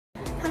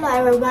Hello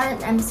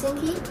everyone, I'm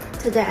Cindy.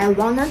 Today I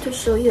wanted to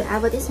show you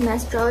about this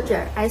mesh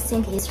jogger. I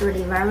think it's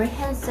really very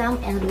handsome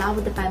and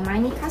loved by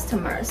many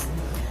customers.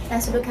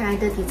 Let's look at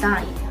the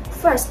design.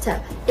 First,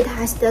 it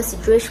has the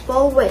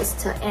stretchable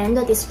waist and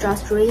this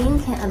drawstring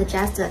can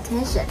adjust the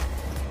tension.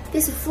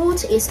 This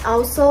foot is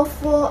also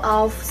full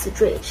of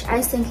stretch.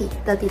 I think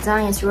the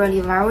design is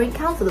really very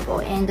comfortable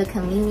and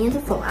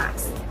convenient for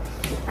us.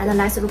 And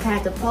let's look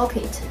at the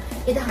pocket.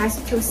 It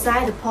has two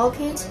side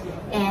pockets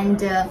and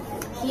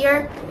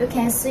here you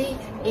can see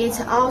it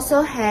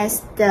also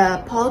has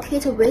the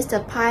pocket with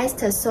the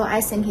paste, so I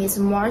think it's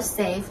more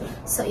safe.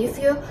 So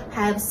if you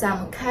have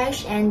some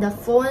cash and the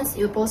phones,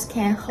 you both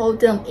can hold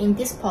them in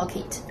this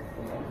pocket.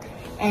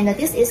 And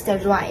this is the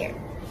dryer.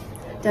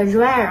 The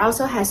dryer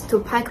also has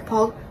two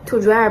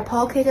dryer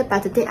pockets,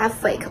 but they are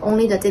fake.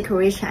 Only the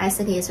decoration I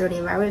think is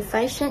really very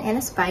fashion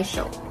and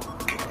special.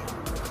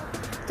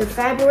 The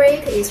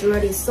fabric is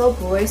really so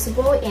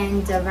breathable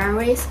and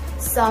very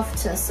soft,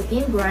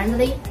 skin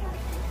friendly.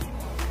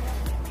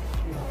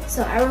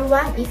 So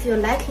everyone, if you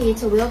like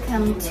it,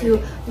 welcome to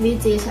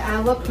visit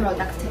our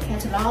product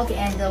catalog,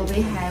 and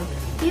we have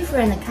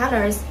different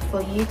colors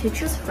for you to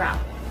choose from.